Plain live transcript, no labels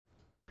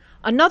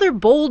Another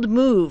bold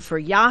move for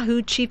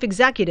Yahoo chief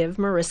executive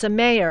Marissa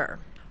Mayer.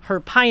 Her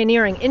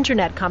pioneering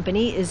internet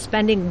company is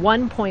spending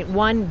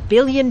 $1.1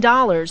 billion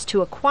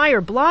to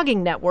acquire blogging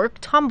network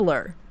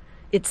Tumblr,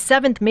 its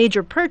seventh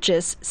major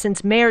purchase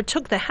since Mayer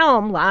took the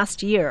helm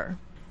last year.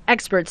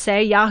 Experts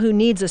say Yahoo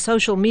needs a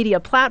social media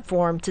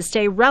platform to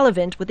stay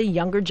relevant with a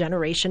younger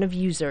generation of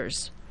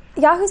users.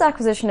 Yahoo's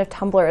acquisition of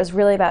Tumblr is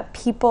really about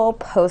people,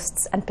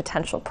 posts, and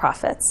potential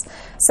profits.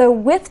 So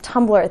with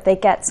Tumblr, they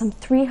get some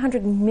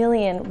 300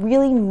 million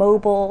really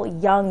mobile,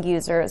 young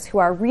users who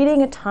are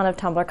reading a ton of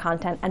Tumblr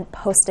content and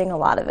posting a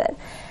lot of it.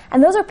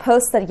 And those are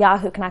posts that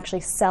Yahoo can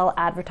actually sell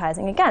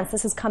advertising against.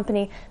 This is a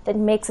company that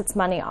makes its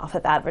money off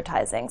of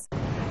advertising.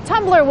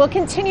 Tumblr will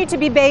continue to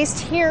be based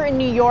here in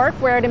New York,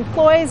 where it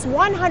employs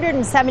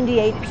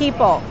 178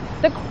 people.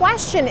 The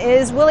question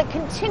is, will it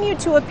continue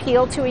to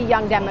appeal to a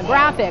young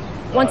demographic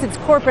once it's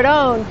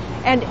corporate-owned,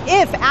 and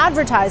if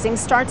advertising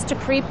starts to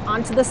creep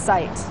onto the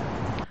site?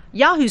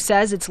 Yahoo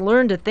says it's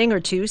learned a thing or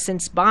two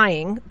since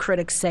buying,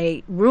 critics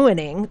say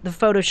ruining, the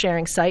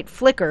photo-sharing site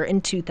Flickr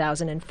in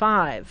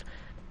 2005.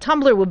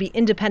 Tumblr will be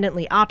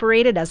independently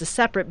operated as a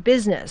separate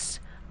business.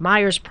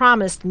 Myers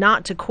promised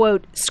not to,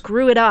 quote,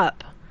 screw it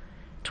up.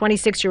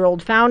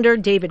 26-year-old founder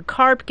David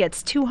Karp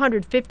gets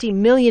 $250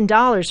 million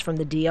from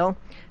the deal.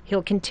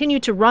 He'll continue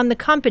to run the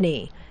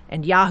company,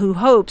 and Yahoo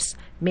hopes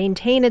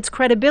maintain its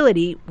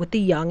credibility with the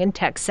young and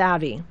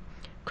tech-savvy.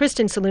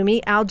 Kristen,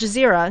 Saloomey, Al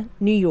Jazeera,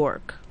 New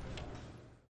York.